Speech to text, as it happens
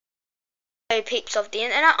Hello peeps of the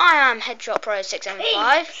internet, I am Headshot Pro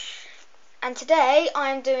 675 and today I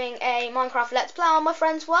am doing a Minecraft Let's Play on my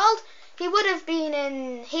friend's world. He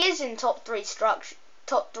is in top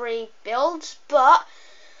 3 builds, but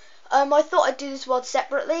I thought I'd do this world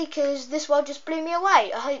separately because this world just blew me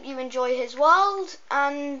away. I hope you enjoy his world,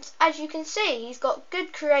 and as you can see, he's got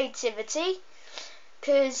good creativity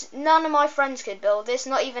because none of my friends could build this,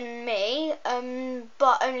 not even me,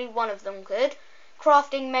 but only one of them could.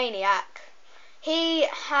 Crafting Maniac. He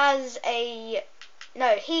has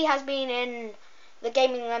been in the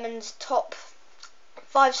Gaming Lemons top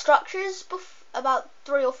 5 structures about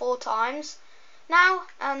 3 or 4 times now,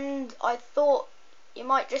 and I thought you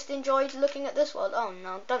might just enjoy looking at this world. Oh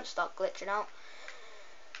no, don't start glitching out.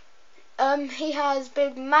 He has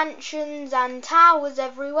big mansions and towers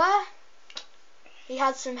everywhere. He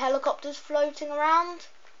has some helicopters floating around.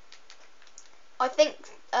 I think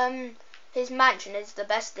his mansion is the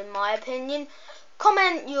best in my opinion.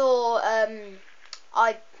 Comment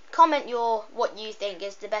what you think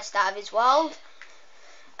is the best out of his world.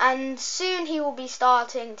 And soon he will be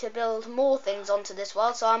starting to build more things onto this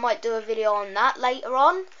world, so I might do a video on that later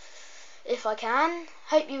on if I can.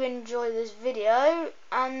 Hope you enjoy this video,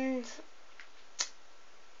 and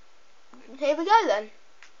here we go then.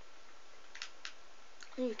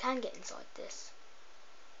 You can get inside this.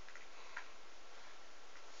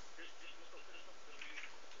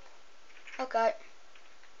 Okay.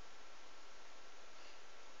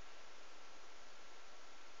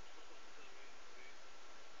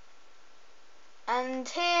 And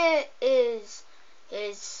here is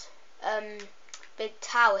his big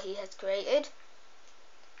tower he has created.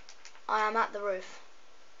 I am at the roof.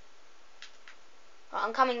 Right,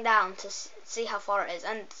 I'm coming down to see how far it is,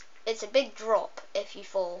 and it's a big drop if you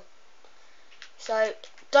fall. So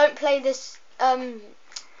don't play this.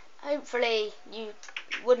 Hopefully you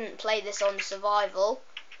wouldn't play this on survival.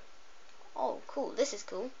 Oh, cool! This is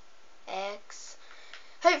cool. X.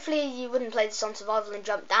 Hopefully you wouldn't play this on survival and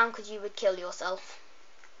jump down, because you would kill yourself,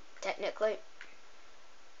 technically.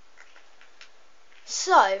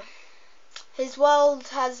 So, his world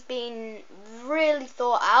has been really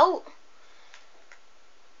thought out.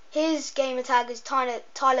 His gamer tag is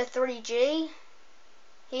Tyler3G.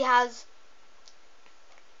 He has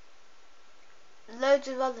loads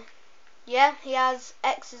of other... Yeah, he has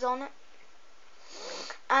X's on it.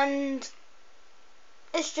 And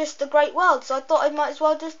it's just a great world, so I thought I might as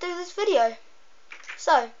well just do this video.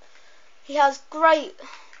 So, he has great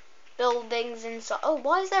buildings inside. Oh,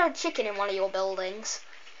 why is there a chicken in one of your buildings?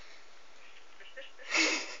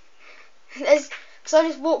 Because I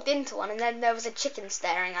just walked into one and then there was a chicken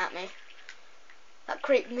staring at me. That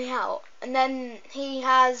creeped me out. And then he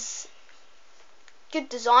has good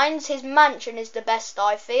designs. His mansion is the best,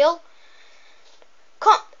 I feel.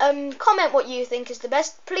 Comment what you think is the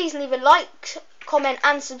best. Please leave a like, comment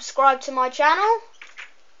and subscribe to my channel,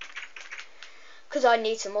 because I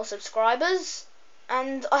need some more subscribers.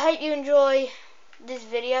 And I hope you enjoy this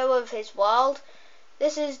video of his world.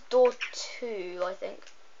 This is door 2, I think.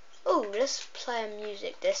 Oh, let's play a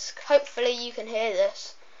music disc. Hopefully you can hear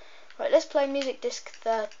this. Right, let's play music disc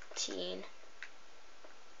 13.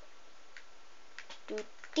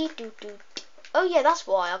 Oh yeah, that's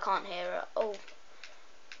why I can't hear it. Oh.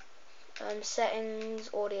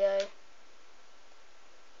 Settings, audio.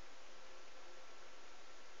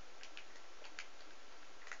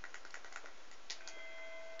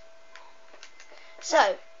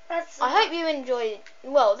 So, I hope you enjoyed.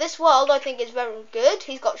 Well, this world I think is very good.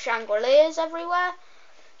 He's got chandeliers everywhere.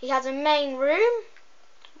 He has a main room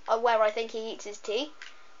where I think he eats his tea.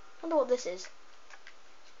 I wonder what this is.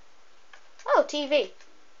 Oh, TV.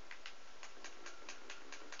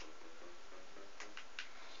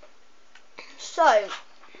 So,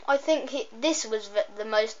 I think this was the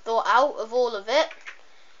most thought out of all of it.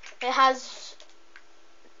 It has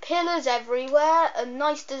pillars everywhere, a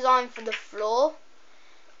nice design for the floor,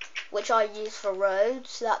 which I use for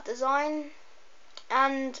roads, that design.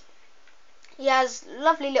 And he has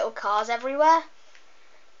lovely little cars everywhere,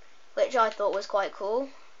 which I thought was quite cool.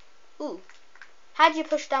 Ooh, how do you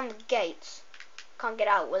push down the gates? Can't get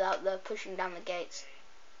out without the pushing down the gates.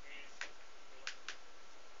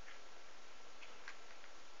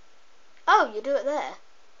 Oh, you do it there.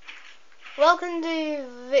 Welcome to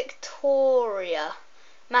Victoria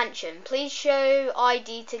Mansion. Please show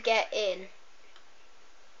ID to get in.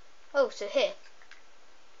 Oh, so here.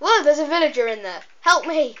 Whoa, there's a villager in there. Help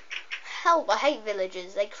me. Help, I hate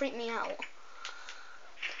villagers. They creep me out.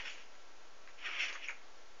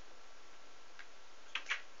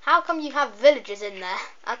 How come you have villagers in there?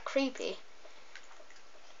 That's creepy.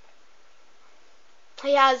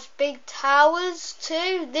 He has big towers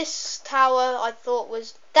too. This tower I thought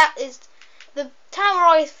is the tower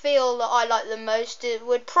I feel that I like the most. It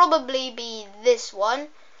would probably be this one.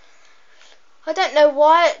 I don't know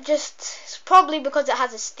why, it's probably because it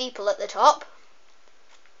has a steeple at the top.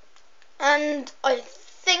 And I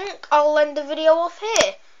think I'll end the video off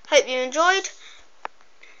here. Hope you enjoyed.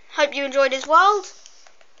 Hope you enjoyed his world.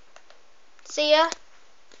 See ya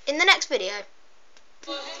in the next video.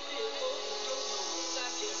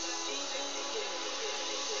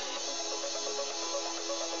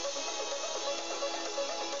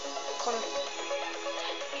 Connor,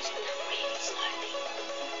 use it really slowly.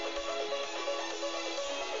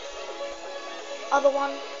 Other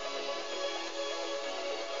one.